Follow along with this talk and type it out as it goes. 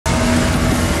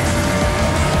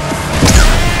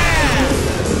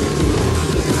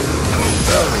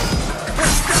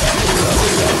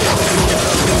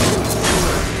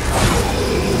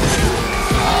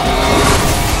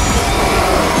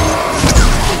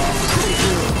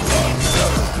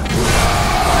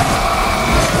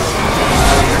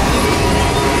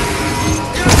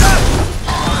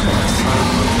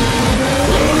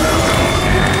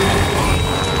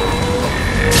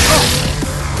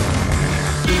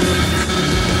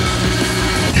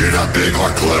not big or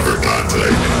clever,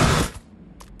 Dante.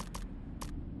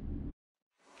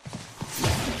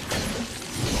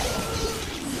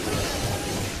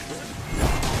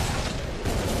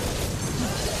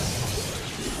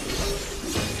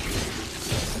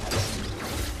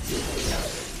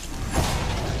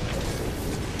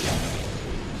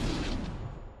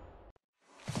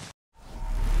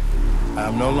 I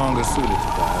am no longer suited to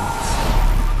violence.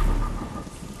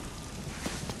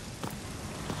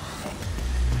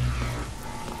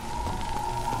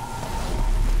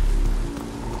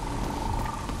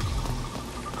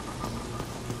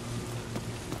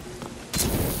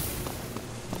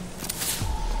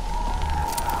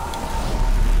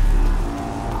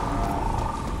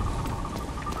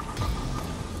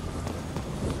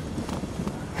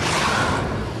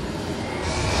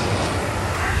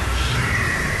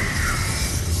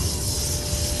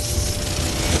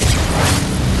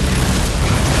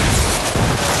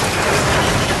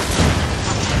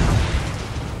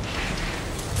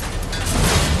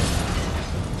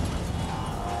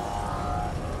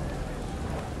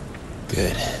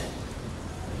 Good.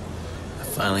 I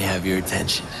finally have your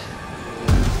attention.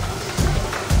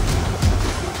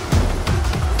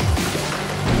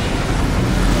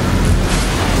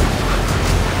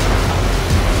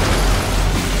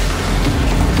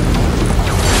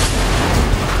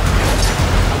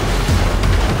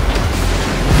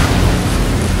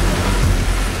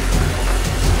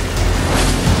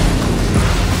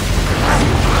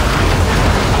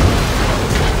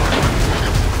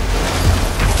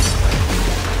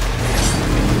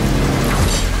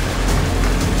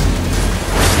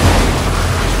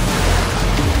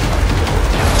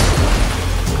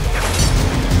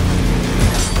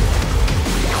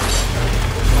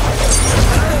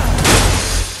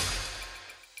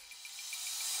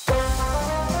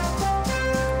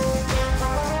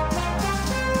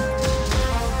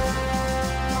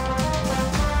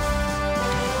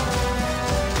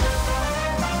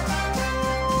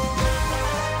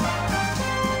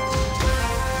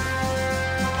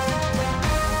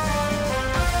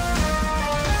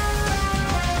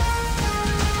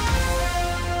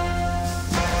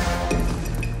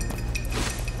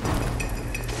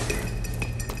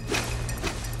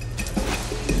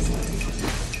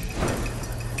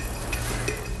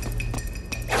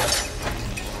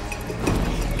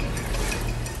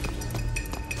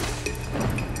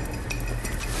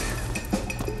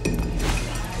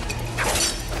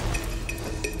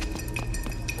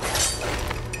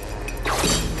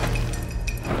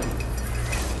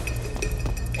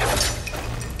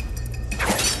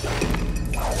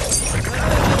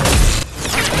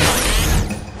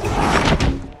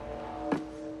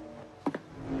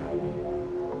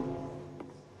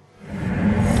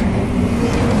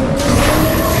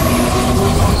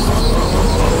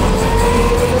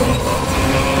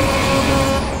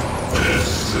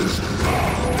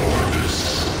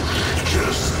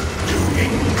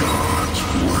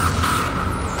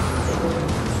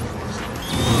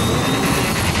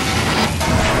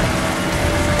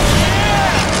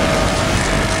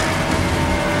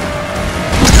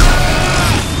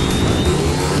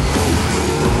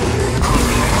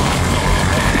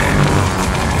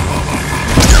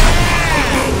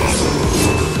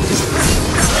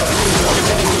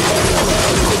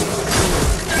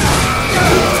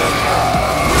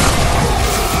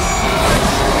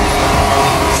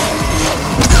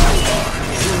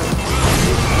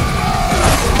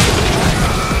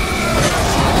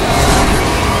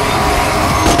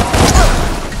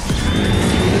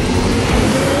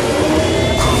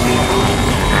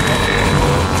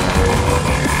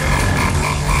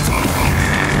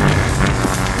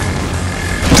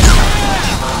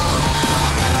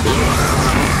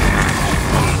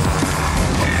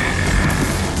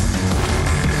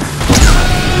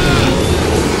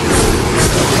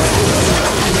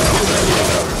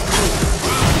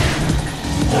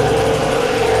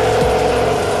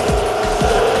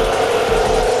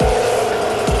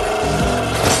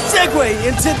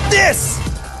 Into this!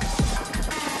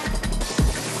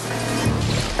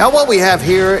 Now what we have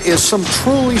here is some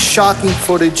truly shocking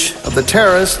footage of the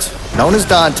terrorist, known as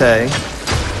Dante,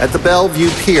 at the Bellevue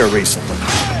Pier recently.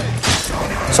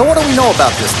 So what do we know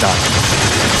about this Dante?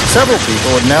 Several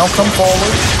people have now come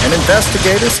forward, and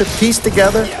investigators have pieced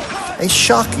together a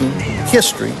shocking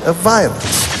history of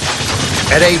violence.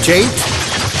 At age 8,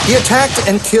 he attacked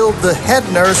and killed the head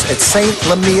nurse at St.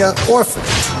 Lamia Orphanage.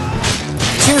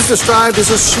 She was described as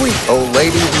a sweet old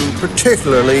lady who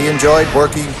particularly enjoyed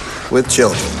working with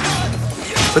children.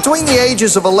 Between the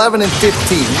ages of 11 and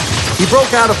 15, he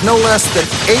broke out of no less than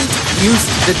 8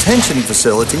 youth detention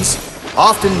facilities,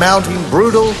 often mounting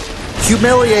brutal,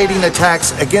 humiliating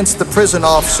attacks against the prison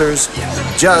officers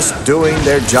just doing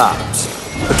their jobs.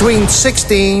 Between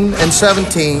 16 and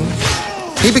 17,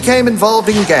 he became involved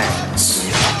in gangs,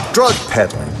 drug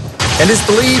peddling, and is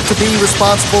believed to be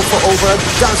responsible for over a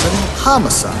dozen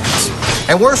homicides.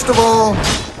 And worst of all,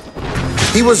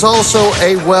 he was also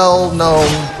a well-known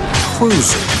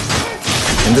cruiser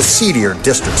in the seedier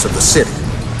districts of the city,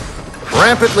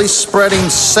 rampantly spreading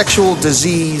sexual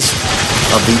disease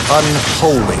of the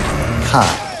unholy kind.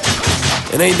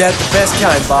 And ain't that the best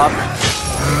kind, Bob?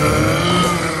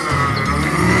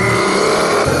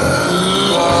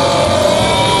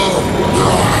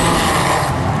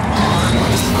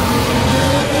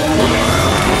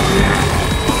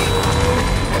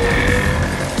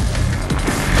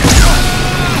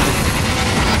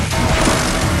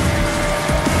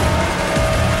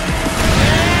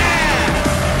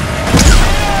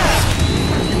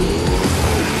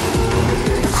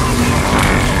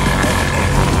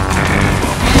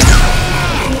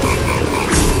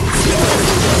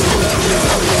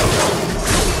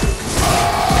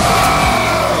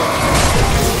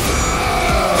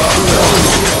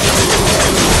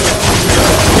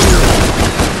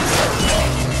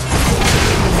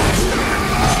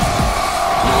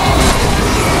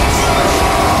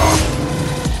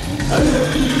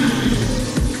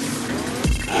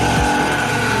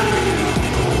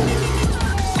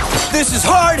 This is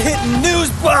hard-hitting news,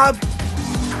 Bob!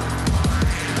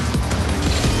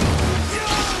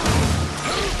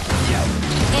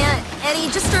 And he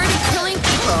just started killing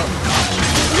people.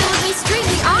 He looked me straight in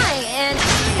the eye, and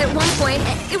at one point,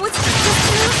 it was just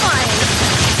terrifying.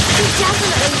 He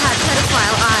definitely had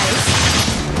pedophile eyes.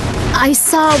 I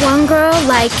saw one girl,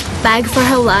 like, beg for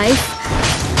her life,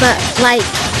 but, like,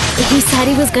 he said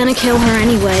he was gonna kill her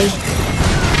anyway.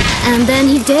 And then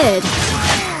he did.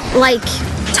 Like,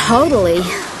 totally.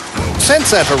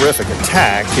 Since that horrific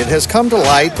attack, it has come to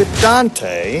light that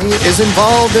Dante is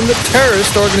involved in the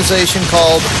terrorist organization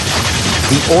called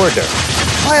The Order.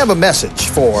 I have a message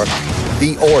for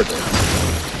The Order.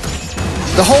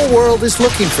 The whole world is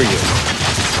looking for you.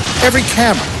 Every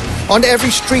camera, on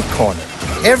every street corner,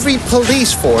 every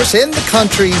police force in the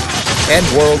country and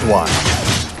worldwide.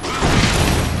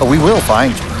 But we will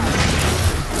find you.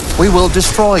 We will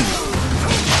destroy you.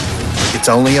 It's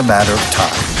only a matter of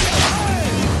time.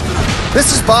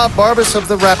 This is Bob Barbas of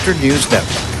the Raptor News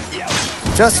Network.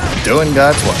 Just doing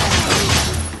God's work.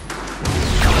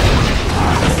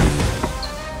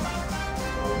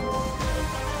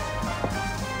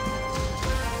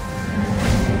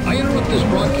 I interrupt this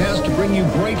broadcast to bring you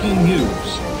breaking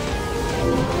news.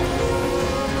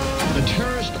 The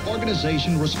terrorist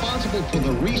organization responsible for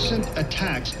the recent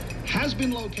attacks has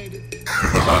been located.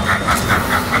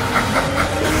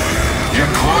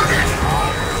 You're cornered.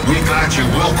 We got you.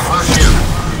 We'll crush you.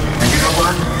 And you know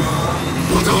what?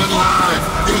 We'll do it live.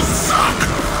 You suck.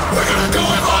 We're gonna do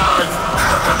it live.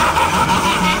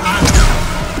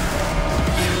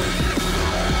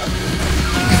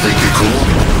 You think you're cool?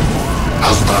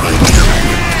 How's about I kill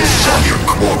you and sell your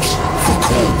corpse for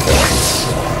cool points?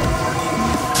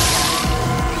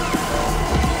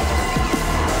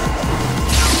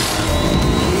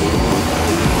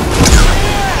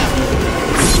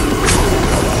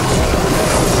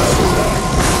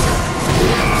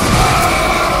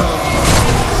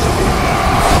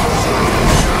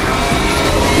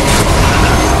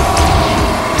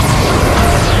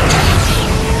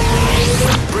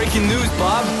 Breaking news,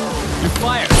 Bob. You're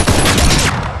fired.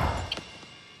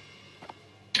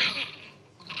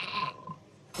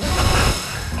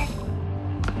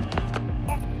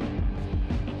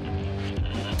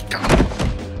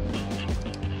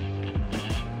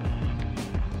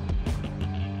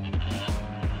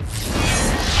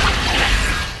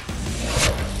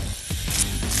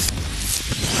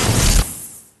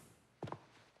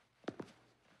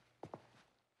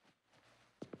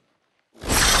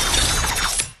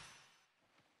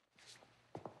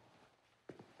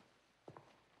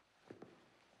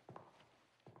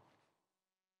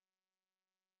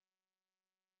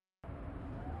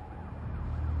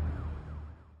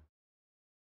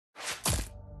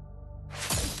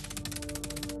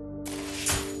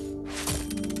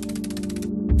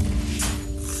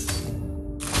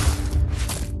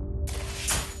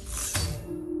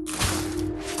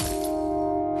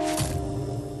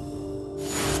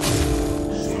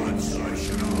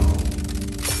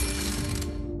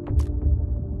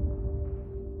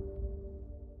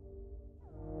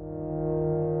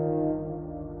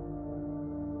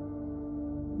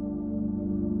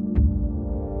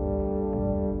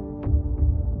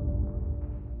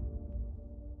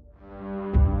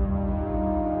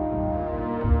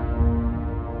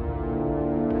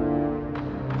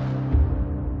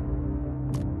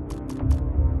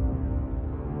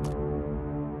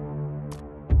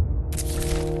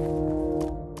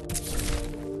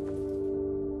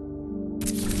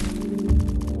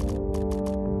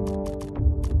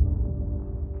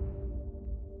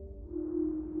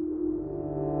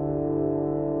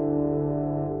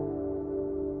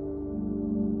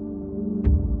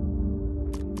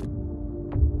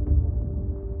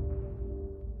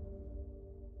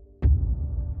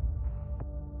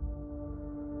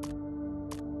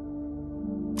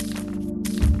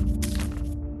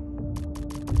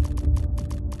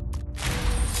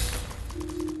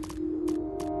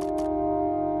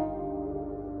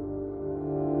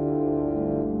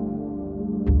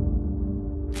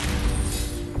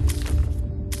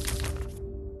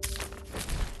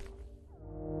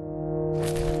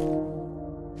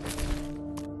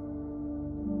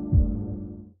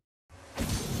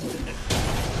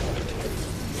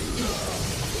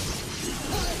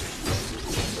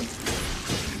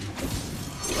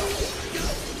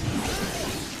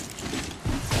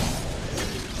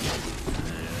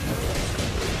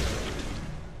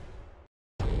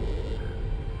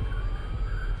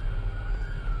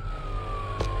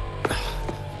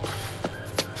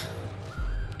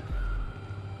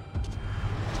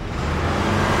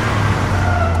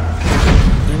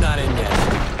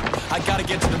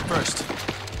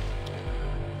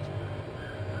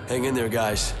 Hang in there,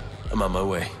 guys. I'm on my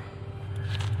way.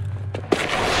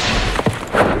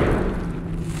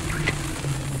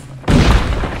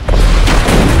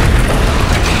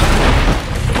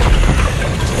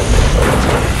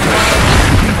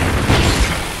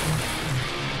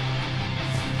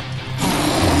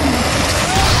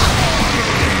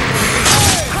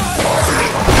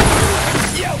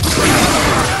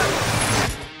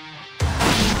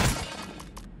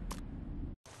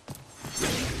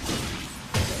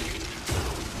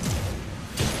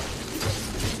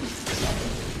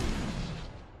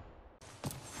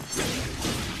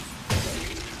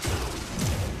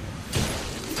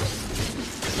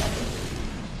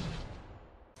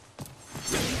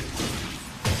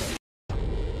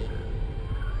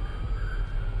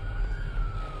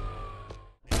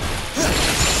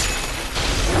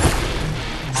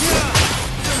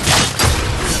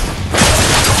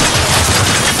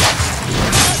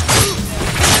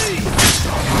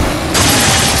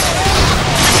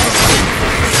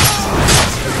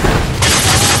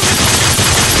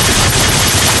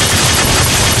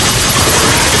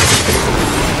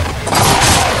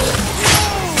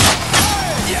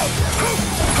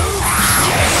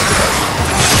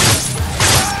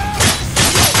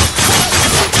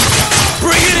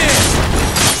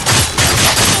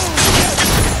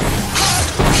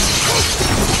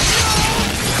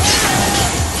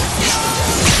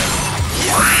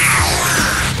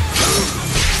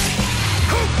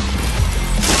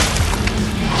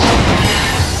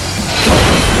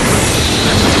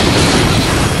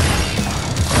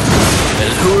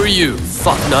 You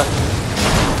fucknut.